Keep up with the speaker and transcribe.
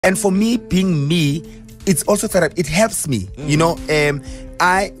And for me, being me, it's also therapy. It helps me, you know.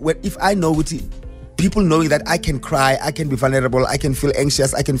 If I know what people knowing that I can cry, I can be vulnerable, I can feel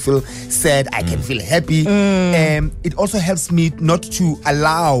anxious, I can feel sad, I can feel happy. It also helps me not to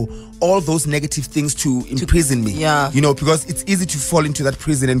allow all those negative things to imprison me. Yeah. You know, because it's easy to fall into that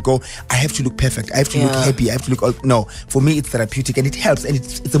prison and go, I have to look perfect, I have to look happy, I have to look... No, for me, it's therapeutic and it helps, and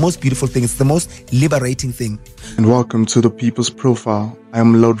it's the most beautiful thing. It's the most liberating thing. And welcome to the People's Profile. I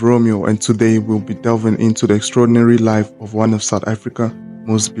am Lord Romeo, and today we'll be delving into the extraordinary life of one of South Africa's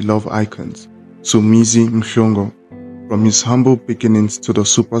most beloved icons, Somizi Mhlongo. From his humble beginnings to the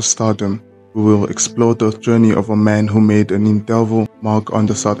superstardom, we will explore the journey of a man who made an indelible mark on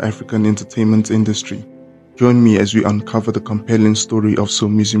the South African entertainment industry. Join me as we uncover the compelling story of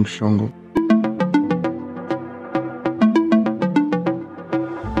Somizi Mhlongo.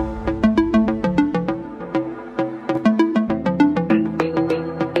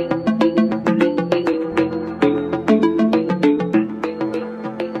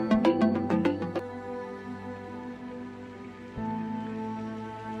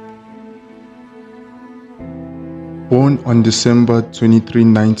 Born on December 23,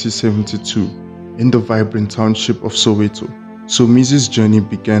 1972, in the vibrant township of Soweto, Somizi's journey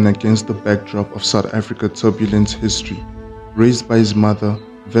began against the backdrop of South Africa's turbulent history. Raised by his mother,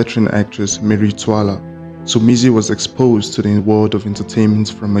 veteran actress Mary Twala, Somizi was exposed to the world of entertainment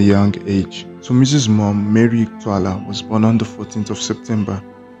from a young age. Somizi's mom, Mary Twala, was born on the 14th of September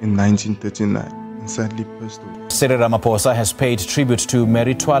in 1939 and sadly passed away. Cyril Ramaphosa has paid tribute to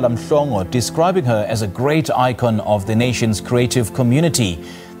Mary Twala Mhlongo, describing her as a great icon of the nation's creative community.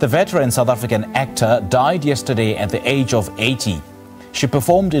 The veteran South African actor died yesterday at the age of 80. She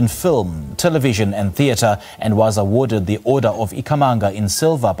performed in film, television and theatre and was awarded the Order of Ikhamanga in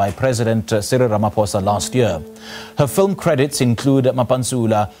silver by President Cyril Ramaphosa last year. Her film credits include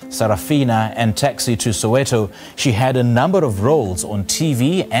Mapansula, Sarafina and Taxi to Soweto. She had a number of roles on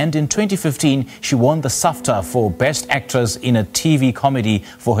TV, and in 2015 she won the SAFTA for Best Actress in a TV Comedy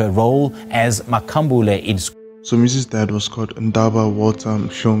for her role as Makambule in Somizi's dad was called Ndaba Walter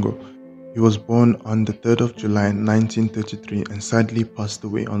Mhlongo. He was born on the 3rd of July 1933 and sadly passed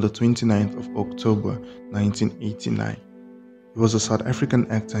away on the 29th of October 1989. He was a South African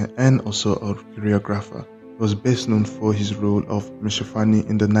actor and also a choreographer. He was best known for his role of Meshafani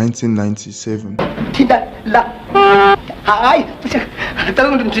in the 1997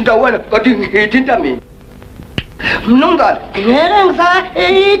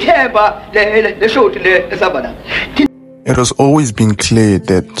 It has always been clear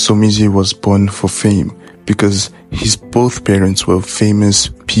that Somizi was born for fame because his both parents were famous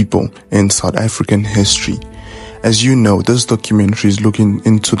people in South African history. As you know, this documentary is looking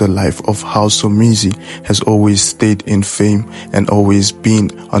into the life of how Somizi has always stayed in fame and always been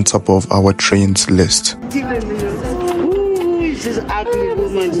on top of our trends list. Who is this ugly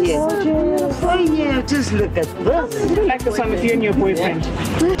woman here? Oh yeah, just look at this. You like this one with you and your boyfriend?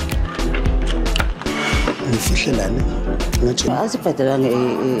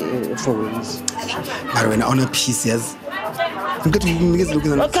 When on a piece, yes. Okay,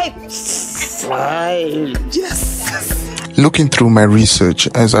 fine. Yes. Looking through my research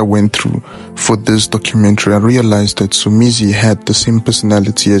as I went through for this documentary, I realized that Somizi had the same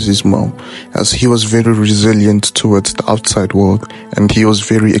personality as his mom, as he was very resilient towards the outside world and he was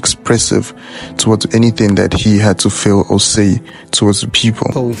very expressive towards anything that he had to feel or say towards the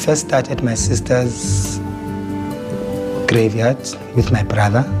people. So we first started at my sister's graveyard with my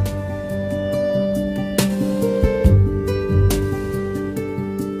brother.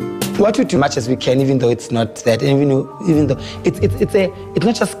 What we do much as we can, even though it's not that, even though it's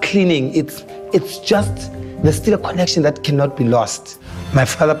not just cleaning, it's just there's still a connection that cannot be lost. My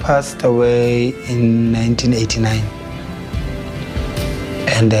father passed away in 1989,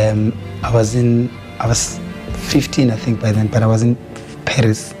 and I was 15 I think by then, but I was in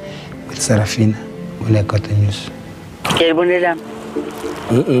Paris with Sarafina when I got the news. You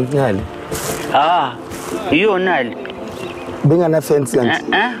Nali. Being an offense,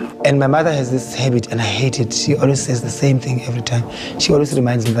 and my mother has this habit, and I hate it. She always says the same thing every time. She always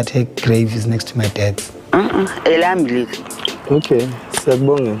reminds me that her grave is next to my dad's. Okay,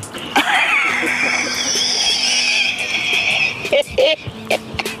 Sagbonga.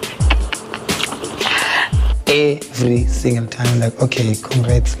 Every single time, like, okay,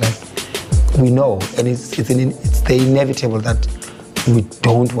 congrats, like, we know, and it's the inevitable that we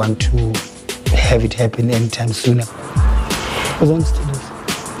don't want to have it happen anytime sooner.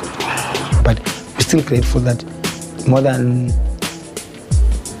 But we're still grateful that more than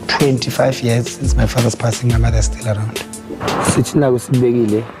 25 years since my father's passing, my mother's still around.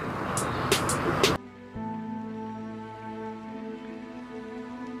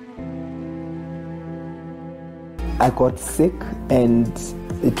 I got sick and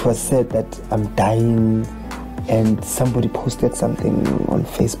it was said that I'm dying, and somebody posted something on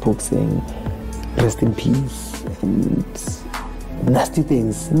Facebook saying rest in peace and nasty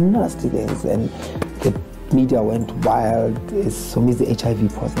things, and the media went wild. Is Somizi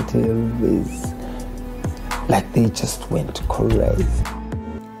HIV positive? Is like they just went crazy.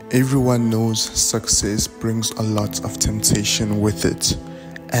 Everyone knows success brings a lot of temptation with it.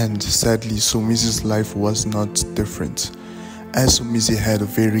 And sadly, Somizi's life was not different. As Somizi had a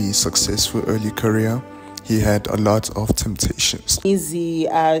very successful early career, he had a lot of temptations. Somizi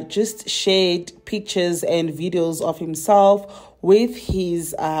just shared pictures and videos of himself with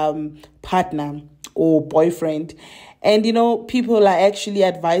his partner or boyfriend. And, you know, people are actually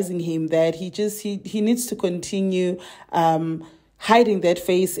advising him that he needs to continue hiding that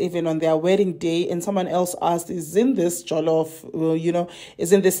face even on their wedding day. And someone else asked, isn't this Jollof,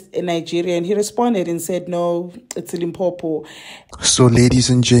 isn't this in Nigeria? And he responded and said, no, it's Limpopo. So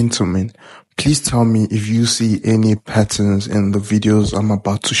ladies and gentlemen, please tell me if you see any patterns in the videos I'm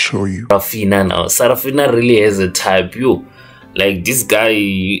about to show you. Sarafina now. Sarafina really has a type. Like this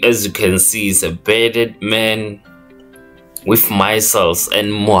guy, as you can see, is a bearded man with muscles,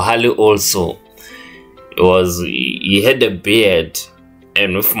 and Mohale also. He had a beard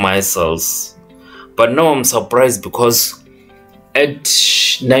and with muscles. But now I'm surprised because at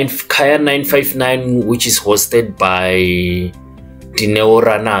Kaya 959, which is hosted by Dineo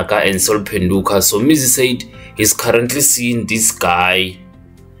Ranaka and Sol Penduka, Somizi said he's currently seeing this guy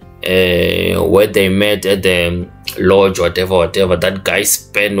where they met at the lodge, whatever. That guy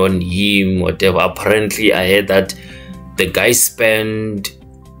spent on him, whatever. Apparently, I heard that the guy spent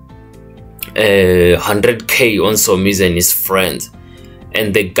 100K on Somizi and his friends,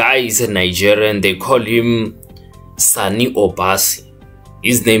 and the guy is a Nigerian. They call him Sani Obasi.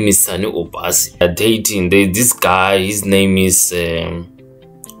 His name is Sani Obasi. They're dating. This guy, his name is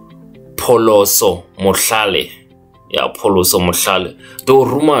Poloso Mohlale. Yeah, Poloso Mohlale. There were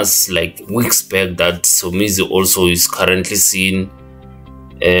rumors like weeks back that Somizi also is currently seeing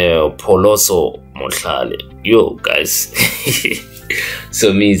Poloso Mohlale. Yo, guys.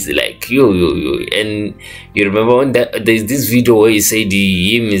 Somizi, like and you remember when there's this video where he said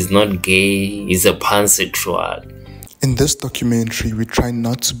him is not gay, he's a pansexual. In this documentary, we try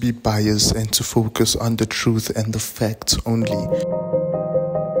not to be biased and to focus on the truth and the facts only.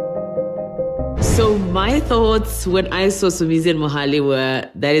 So my thoughts when I saw Somizi and Mohale were,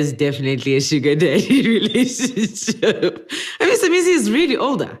 that is definitely a sugar daddy relationship. I mean, Somizi is really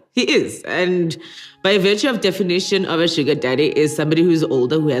older. He is. And by virtue of definition of a sugar daddy is somebody who's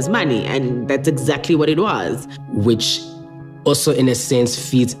older, who has money. And that's exactly what it was. Which also, in a sense,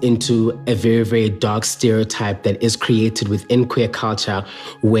 feeds into a very, very dark stereotype that is created within queer culture,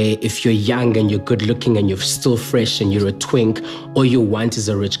 where if you're young and you're good looking and you're still fresh and you're a twink, all you want is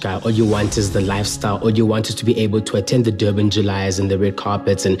a rich guy, all you want is the lifestyle, all you want is to be able to attend the Durban Julys and the red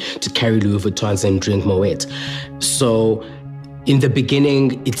carpets and to carry Louis Vuittons and drink Moet. So in the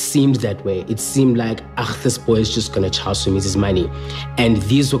beginning, it seemed that way. It seemed like, this boy is just going to chow Somizi's money. And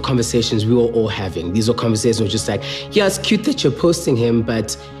these were conversations we were all having. These were conversations just like, yeah, it's cute that you're posting him,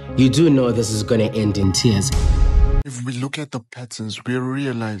 but you do know this is going to end in tears. If we look at the patterns, we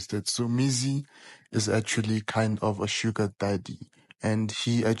realize that Somizi is actually kind of a sugar daddy. And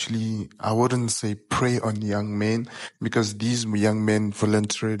he actually, I wouldn't say prey on young men, because these young men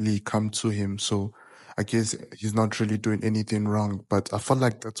voluntarily come to him. So I guess he's not really doing anything wrong, but I feel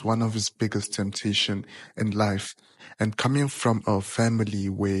like that's one of his biggest temptation in life. And coming from a family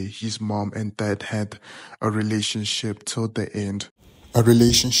where his mom and dad had a relationship till the end, a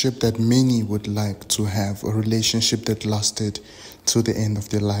relationship that many would like to have, a relationship that lasted till the end of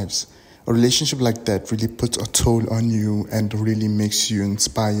their lives. A relationship like that really puts a toll on you and really makes you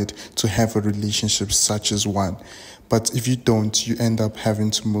inspired to have a relationship such as one. But if you don't, you end up having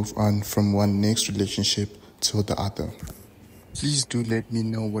to move on from one next relationship to the other. Please do let me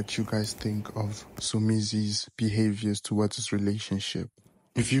know what you guys think of Somizi's behaviors towards his relationship.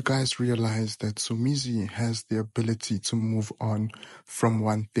 If you guys realize that Somizi has the ability to move on from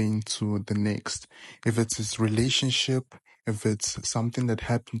one thing to the next, if it's his relationship, if it's something that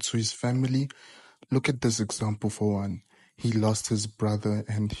happened to his family, look at this example for one. He lost his brother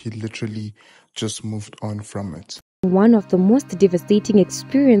and he literally just moved on from it. One of the most devastating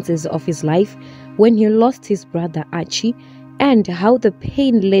experiences of his life when he lost his brother Archie, and how the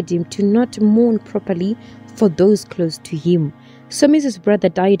pain led him to not mourn properly for those close to him. Somizi's brother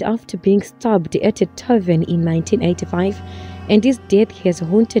died after being stabbed at a tavern in 1985, and his death has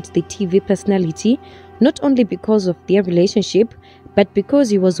haunted the TV personality not only because of their relationship, but because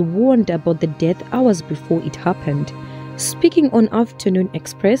he was warned about the death hours before it happened. Speaking on Afternoon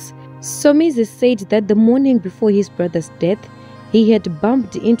Express, Somizi said that the morning before his brother's death, he had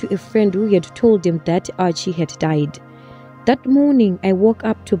bumped into a friend who had told him that Archie had died. That morning, I woke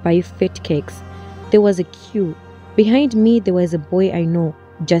up to buy fat cakes. There was a queue. Behind me, there was a boy I know,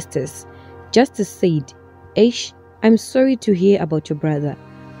 Justice. Justice said, "Aish, I'm sorry to hear about your brother."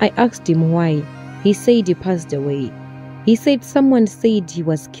 I asked him why. He said he passed away. He said someone said he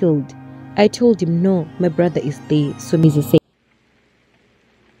was killed. I told him no, my brother is there, Somizi said.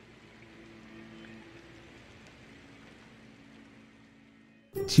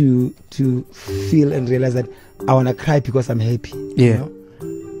 To feel and realize that I want to cry because I'm happy. Yeah. You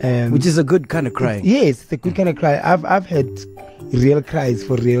know? Which is a good kind of cry. Yes, it's a good kind of cry. I've had real cries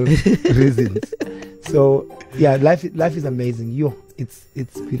for real reasons. So yeah, life is amazing. It's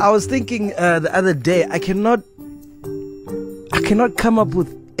beautiful. I was thinking the other day, I cannot come up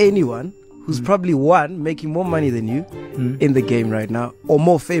with anyone who's probably making more money than you in the game right now, or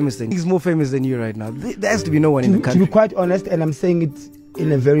more famous than you. He's more famous than you right now. There has to be no one in the country. To be quite honest, and I'm saying it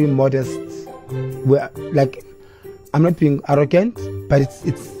in a very modest way, like I'm not being arrogant, but it's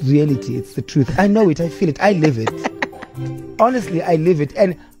reality. It's the truth. I know it. I feel it. I live it. Honestly, I live it.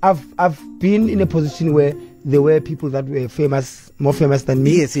 And I've been in a position where there were people that were famous, more famous than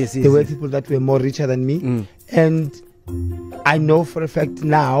me. Yes. There were people that were more richer than me. And I know for a fact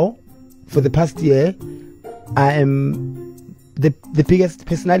now, for the past year, I am the biggest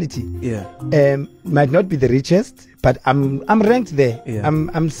personality. Yeah. Might not be the richest, but I'm ranked there. Yeah.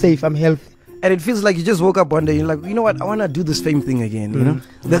 I'm safe. I'm healthy. And it feels like you just woke up one day, you're like, you know what, I want to do this fame thing again, you know?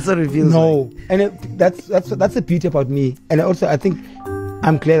 That's what it feels like. And that's the beauty about me. And also, I think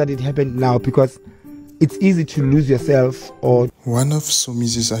I'm glad that it happened now, because it's easy to lose yourself. Or one of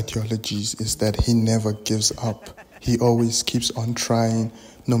Somizi's ideologies is that he never gives up. He always keeps on trying,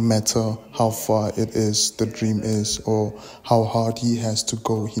 no matter how far it is, the dream is, or how hard he has to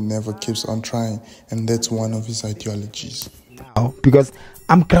go. He never keeps on trying. And that's one of his ideologies. Because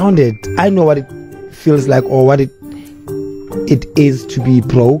I'm grounded. I know what it feels like, or what it is to be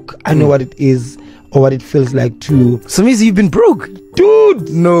broke. I know what it is, or what it feels like to... Somizi, you've been broke? Dude!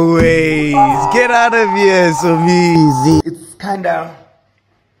 No way. Get out of here, Somizi. It's kind of...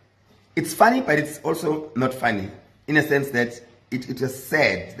 It's funny, but it's also not funny. In a sense that it was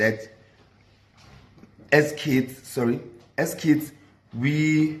said that as kids,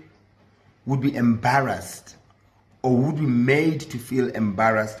 we would be embarrassed, or would be made to feel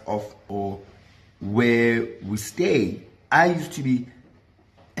embarrassed of or where we stay. I used to be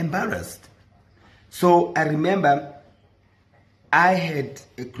embarrassed. So I remember I had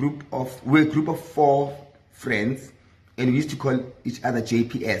a group of 4 friends, and we used to call each other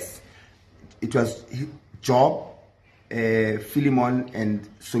JPS. It was Job, Philemon, and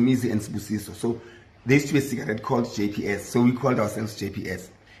Somizi and Sibusiso. So there used to be a cigarette called JPS. So we called ourselves JPS.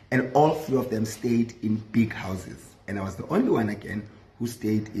 And all 3 of them stayed in big houses. And I was the only one again who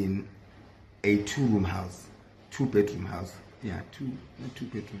stayed in a 2-room house, 2-bedroom house. Yeah,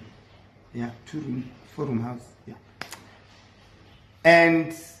 2-bedroom. Yeah, 2-room, 4-room house. Yeah.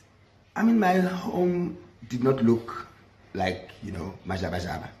 And I mean, my home did not look like, Majaba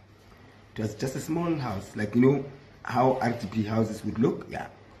Jaba. It was just a small house, like, how RTP houses would look. Yeah,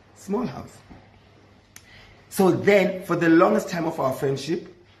 small house. So then, for the longest time of our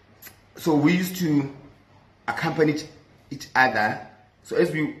friendship, so we used to accompany each other. So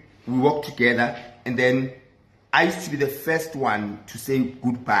as we walked together, and then I used to be the first one to say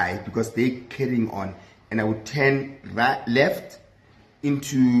goodbye because they're carrying on, and I would turn left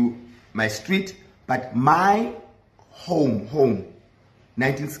into my street. But my home,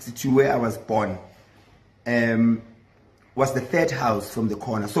 1962, where I was born, was the 3rd house from the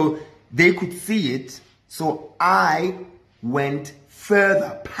corner. So they could see it. So I went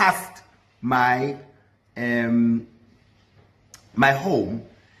further past my my home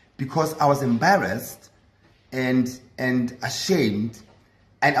because I was embarrassed and ashamed,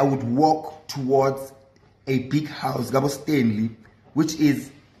 and I would walk towards a big house, Gabo Stanley, which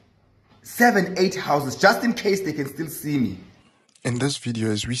is 7-8 houses, just in case they can still see me. In this video,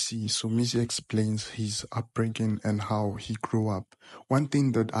 as we see, Somizi explains his upbringing and how he grew up. One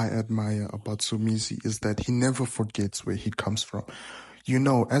thing that I admire about Somizi is that he never forgets where he comes from.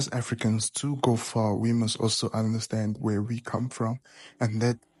 As Africans, to go far, we must also understand where we come from, and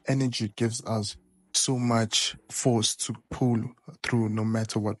that energy gives us so much force to pull through no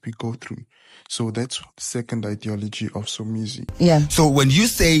matter what we go through. So that's the second ideology of Somizi. Yeah. So when you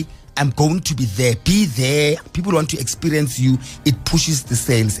say, I'm going to be there, people want to experience you, it pushes the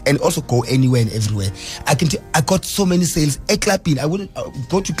sales, and also go anywhere and everywhere. I got so many sales. A clubbing, I wouldn't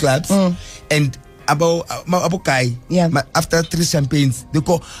go to clubs and about guy. Yeah. After 3 champagnes, they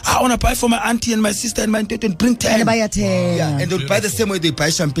go, I want to buy for my auntie and my sister and my dad and bring 10. And buy a 10. Yeah. And they'll buy the same way they buy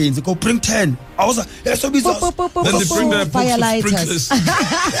champagnes. They go, bring 10. I was like, yeah, so bizarre. Then they bring their sprinklers.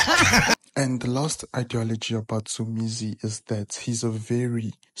 And the last ideology about Somizi is that he's a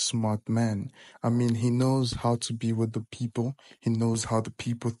very smart man. I mean, he knows how to be with the people, he knows how the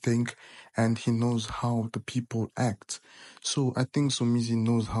people think, and he knows how the people act. So I think Somizi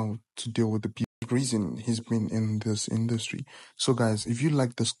knows how to deal with the people. Reason he's been in this industry. So guys, if you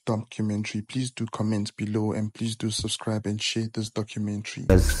like this documentary, please do comment below and please do subscribe and share this documentary.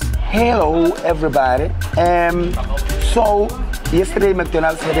 Hello everybody. So yesterday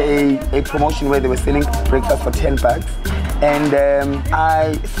McDonald's had a promotion where they were selling breakfast for $10, and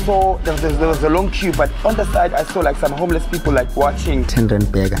I saw there was a long queue, but on the side I saw like some homeless people like watching 10 rand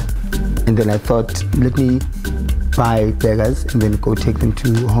burger, and then I thought, let me buy burgers and then go take them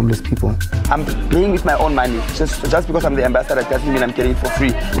to homeless people. I'm paying with my own money. Just because I'm the ambassador doesn't mean I'm getting it for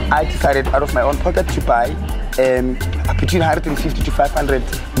free. I decided out of my own pocket to buy between 150 to 500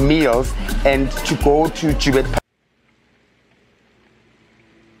 meals and to go to Jubet.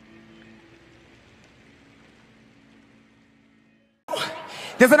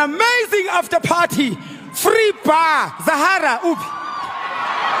 There's an amazing after party, free bar, Zahara, Ubi.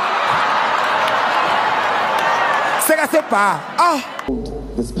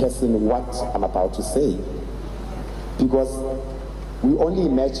 This person what I'm about to say, because we only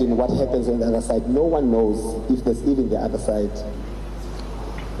imagine what happens on the other side. No one knows if there's even the other side.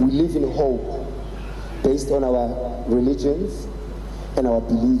 We live in hope based on our religions and our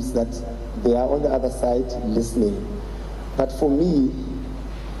beliefs that they are on the other side listening. But for me,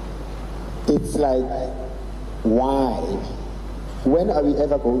 it's like, why? When are we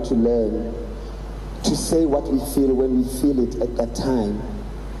ever going to learn to say what we feel when we feel it at that time?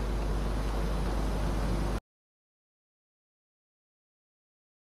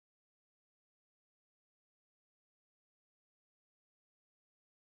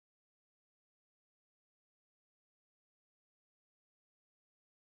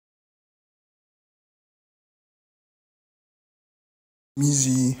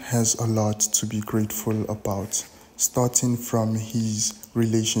 Somizi has a lot to be grateful about, starting from his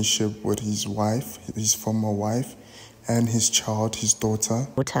relationship with his wife, his former wife, and his child, his daughter.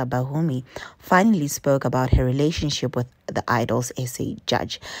 Bahumi finally spoke about her relationship with the Idol's SA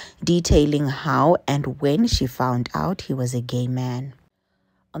judge, detailing how and when she found out he was a gay man.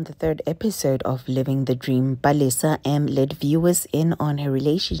 On the 3rd episode of Living the Dream, Balesa M led viewers in on her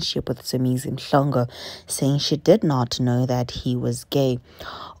relationship with Somizi Mhlongo, saying she did not know that he was gay.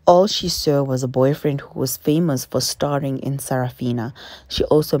 All she saw was a boyfriend who was famous for starring in Sarafina. She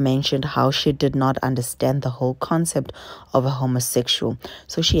also mentioned how she did not understand the whole concept of a homosexual,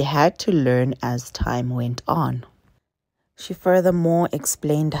 so she had to learn as time went on. She furthermore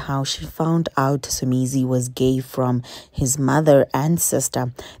explained how she found out Somizi was gay from his mother and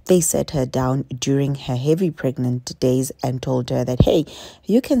sister. They sat her down during her heavy pregnant days and told her that, hey,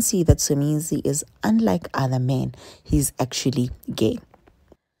 you can see that Somizi is unlike other men. He's actually gay.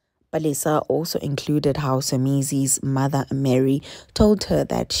 Balesa also included how Somizi's mother, Mary, told her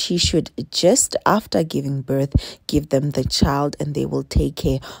that she should, just after giving birth, give them the child and they will take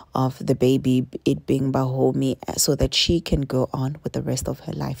care of the baby, it being Bahomi, so that she can go on with the rest of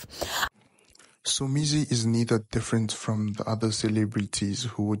her life. Somizi is neither different from the other celebrities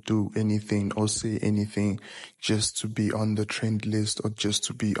who would do anything or say anything just to be on the trend list or just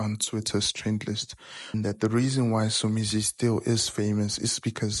to be on Twitter's trend list. And that the reason why Somizi still is famous is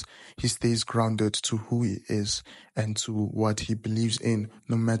because he stays grounded to who he is and to what he believes in,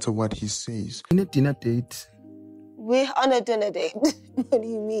 no matter what he says. In a dinner date. We're on a dinner date. What do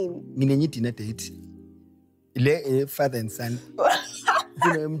you mean? In a dinner date. Father and son.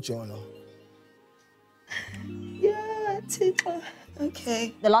 Yeah,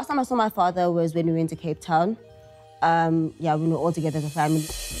 okay. The last time I saw my father was when we went to Cape Town. Yeah, we were all together as a family.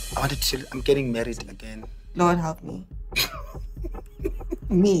 I wanted to, I'm getting married again. Lord help me.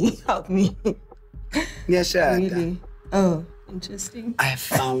 Me, help me. Yeah, sure. Really? Oh, interesting. I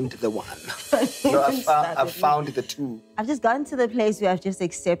found the one. No, I found the two. I've just gotten to the place where I've just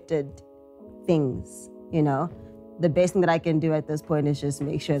accepted things, you know. The best thing that I can do at this point is just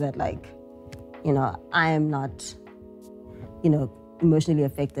make sure that, like, you know, I am not, you know, emotionally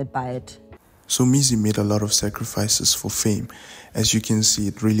affected by it. Somizi made a lot of sacrifices for fame. As you can see,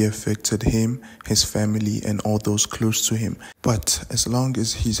 it really affected him, his family, and all those close to him. But as long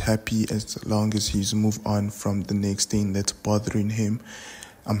as he's happy, as long as he's moved on from the next thing that's bothering him,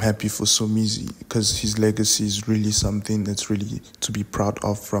 I'm happy for Somizi, because his legacy is really something that's really to be proud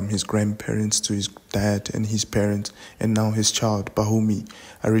of, from his grandparents to his dad and his parents and now his child, Bahumi.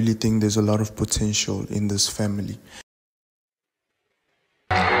 I really think there's a lot of potential in this family.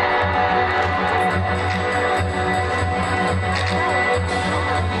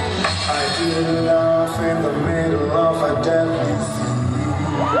 I did laugh in the middle of a deadly sea,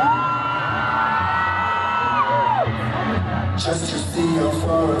 just to see your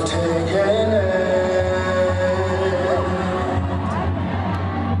photo taken.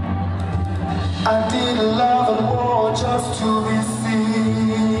 I did love and war just to be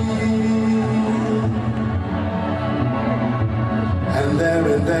seen, and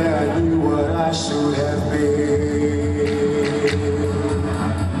there I knew what I should have been.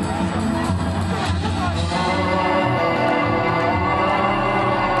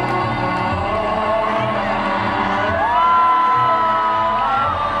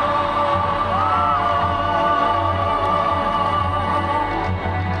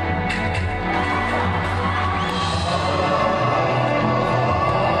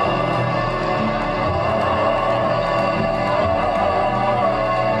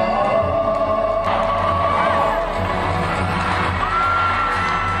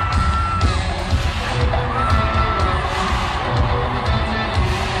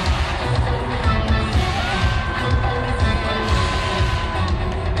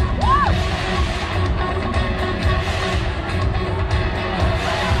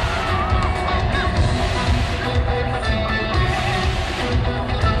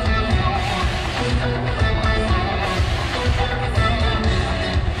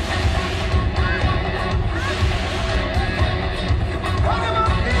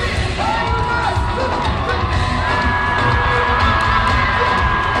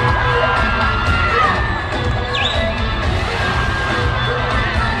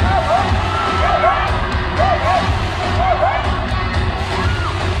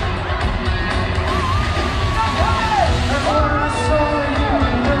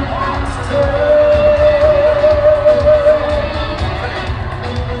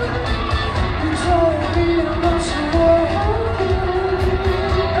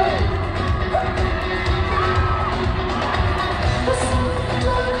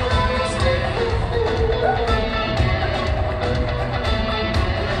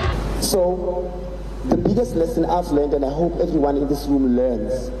 So, the biggest lesson I've learned, and I hope everyone in this room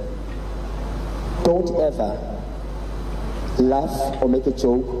learns, don't ever laugh or make a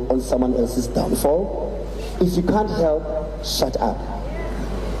joke on someone else's downfall. If you can't help, shut up.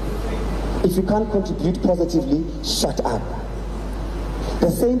 If you can't contribute positively, shut up.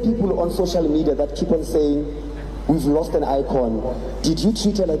 The same people on social media that keep on saying, we've lost an icon. Did you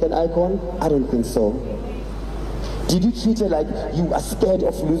treat her like an icon? I don't think so. Did you treat her like you are scared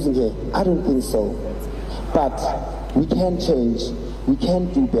of losing her? I don't think so. But we can change. We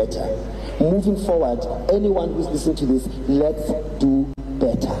can do better. Moving forward, anyone who's listening to this, let's do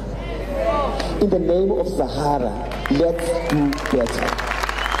better. In the name of Zahara, let's do better.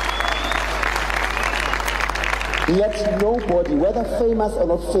 Let nobody, whether famous or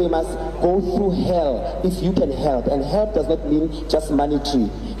not famous, go through hell if you can help. And help does not mean just monetary.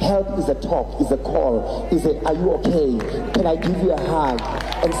 Help is a talk, is a call, is a, are you okay? Can I give you a hug?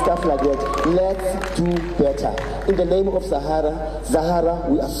 And stuff like that. Let's do better. In the name of Zahara,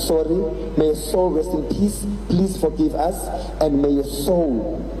 we are sorry. May your soul rest in peace. Please forgive us. And may your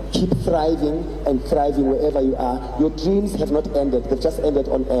soul keep thriving and thriving wherever you are. Your dreams have not ended. They've just ended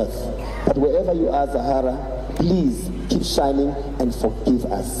on earth. But wherever you are, Zahara, please keep shining and forgive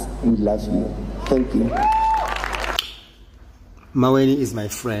us. We love you. Thank you. Maweni is my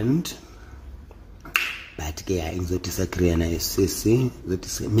friend, but I disagree. Maybe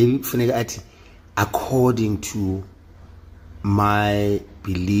according to my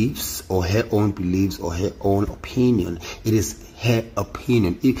beliefs or her own beliefs or her own opinion, it is her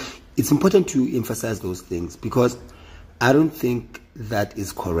opinion. It's important to emphasize those things because I don't think that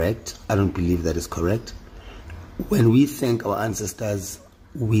is correct. I don't believe that is correct. When we thank our ancestors,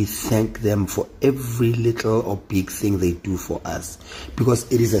 we thank them for every little or big thing they do for us, because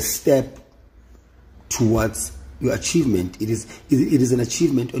it is a step towards your achievement. It is an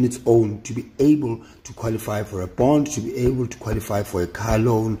achievement on its own to be able to qualify for a bond, to be able to qualify for a car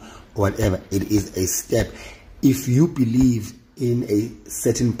loan or whatever. It is a step. If you believe in a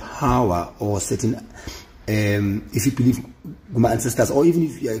certain power or certain if you believe in my ancestors, or even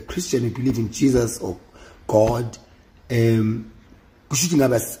if you're a Christian, you believe in Jesus or God, if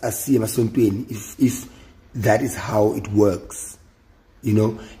that is how it works, you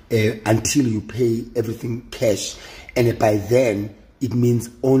know, until you pay everything cash. And by then, it means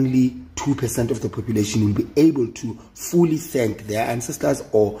only 2% of the population will be able to fully thank their ancestors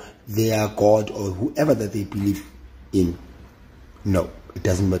or their God or whoever that they believe in. No, it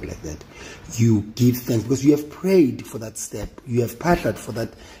doesn't work like that. You give thanks because you have prayed for that step. You have partnered for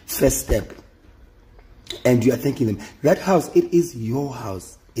that first step. And you are thanking them. That house, it is your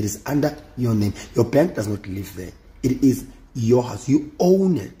house. It is under your name. Your bank does not live there. It is your house. You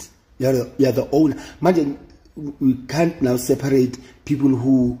own it. You are the owner. Imagine, we can't now separate people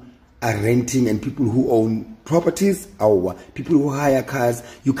who are renting and people who own properties, or people who hire cars.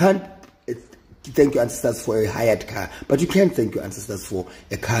 You can't thank your ancestors for a hired car, but you can thank your ancestors for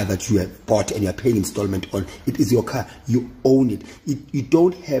a car that you have bought and you are paying installment on. It is your car. You own it. You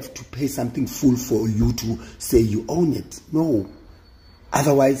don't have to pay something full for you to say you own it. No.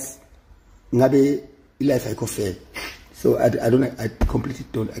 Otherwise, ngabe life I fair. So I completely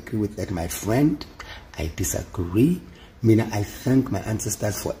don't agree with that, my friend. I disagree. I thank my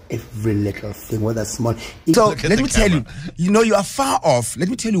ancestors for every little thing, whether small. So let me tell you, you are far off. Let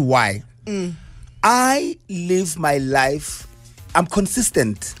me tell you why. I live my life, I'm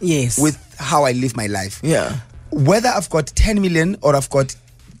consistent with how I live my life. Yeah. Whether I've got 10 million or I've got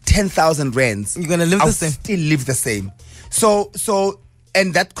 10,000 rands, you're gonna live the same. Still live the same. So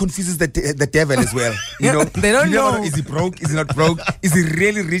and that confuses the devil as well. You know, they don't know. Is he broke? Is he not broke? Is he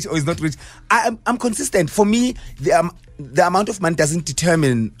really rich or is not rich? I'm consistent. For me, the amount of money doesn't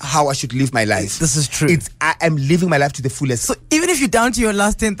determine how I should live my life. This is true. I'm living my life to the fullest. So even if you're down to your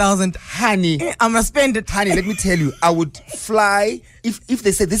last 10,000, honey, I'm gonna spend it. Honey, let me tell you, I would fly if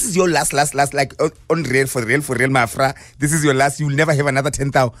they say this is your last, like on real, my fra, this is your last. You'll never have another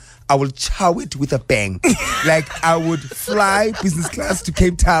 10,000. I will chow it with a bang. Like I would fly business class to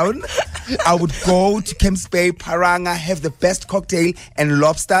Cape Town. I would go to Camps Bay, Paranga, have the best cocktail and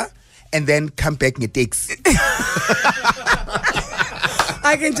lobster, and then come back in a taxi.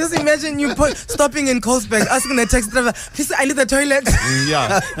 I can just imagine you stopping in Colesberg, asking the taxi driver, please, I need the toilet.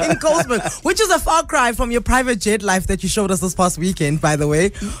 Yeah. In Colesberg, which is a far cry from your private jet life that you showed us this past weekend, by the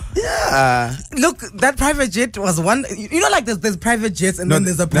way. Yeah. Look, that private jet was one, like there's private jets and then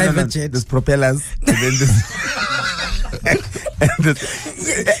there's a private jet. There's propellers. And then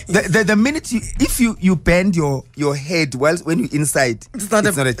the minute if you bend your head when you're inside, it's not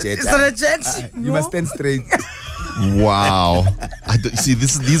a jet. It's not a jet. You must stand straight. Wow. See,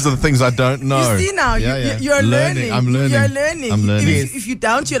 these are the things I don't know. You see now, you're learning. I'm learning. You're learning. I'm learning. If you're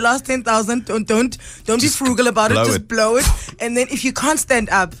down to your last 10,000, don't be frugal about it. Just blow it. And then if you can't stand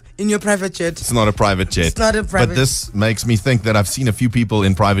up in your private jet, it's not a private jet. It's not a private. But this makes me think that I've seen a few people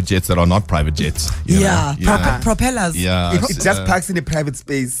in private jets that are not private jets. Propellers. Yeah. It just parks in a private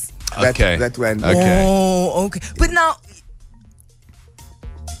space. That one. Okay. Oh, okay. But now,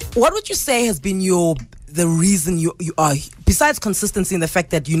 what would you say has been the reason you are, besides consistency in the fact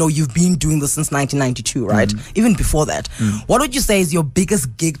that you've been doing this since 1992, right? Even before that, what would you say is your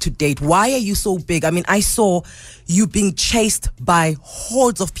biggest gig to date? Why are you so big? I mean, I saw you being chased by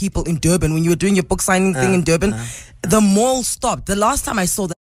hordes of people in Durban when you were doing your book signing thing in Durban. The mall stopped. The last time I saw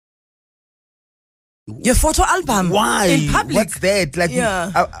that, your photo album. Why? In public. What's that? Like,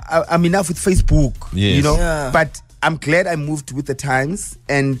 I'm enough with Facebook, but I'm glad I moved with the times,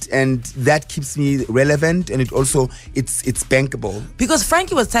 and that keeps me relevant, and it's bankable. Because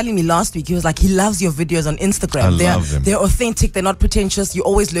Frankie was telling me last week, he was like, he loves your videos on Instagram. I love them. They're authentic. They're not pretentious. You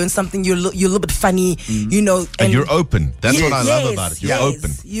always learn something. You're a little bit funny, And you're open. That's what I love about it. You're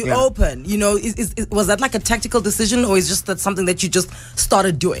open. You're open. Was that like a tactical decision, or is just that something that you just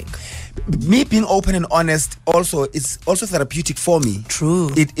started doing? Me being open and honest is also therapeutic for me. True.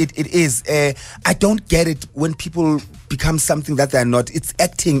 It is. I don't get it when people become something that they're not. It's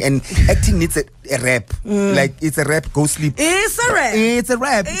acting, and acting needs a rap. Like, it's a rap, go sleep. It's a rap. It's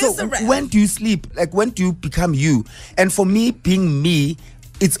a rap. When do you sleep? Like, when do you become you? And for me, being me,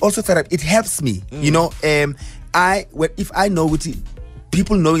 it's also therapy. It helps me. If I know it,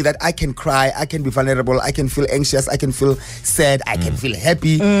 people knowing that I can cry, I can be vulnerable, I can feel anxious, I can feel sad, I can feel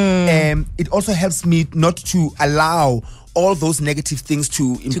happy. It also helps me not to allow all those negative things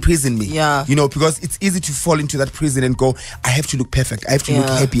to imprison me. Yeah. Because it's easy to fall into that prison and go, I have to look perfect, I have to look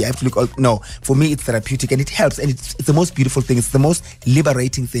happy, I have to look no. For me, it's therapeutic, and it helps, and it's the most beautiful thing. It's the most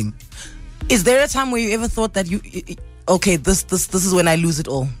liberating thing. Is there a time where you ever thought that okay, this is when I lose it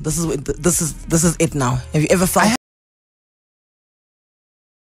all? This is it now. Have you ever felt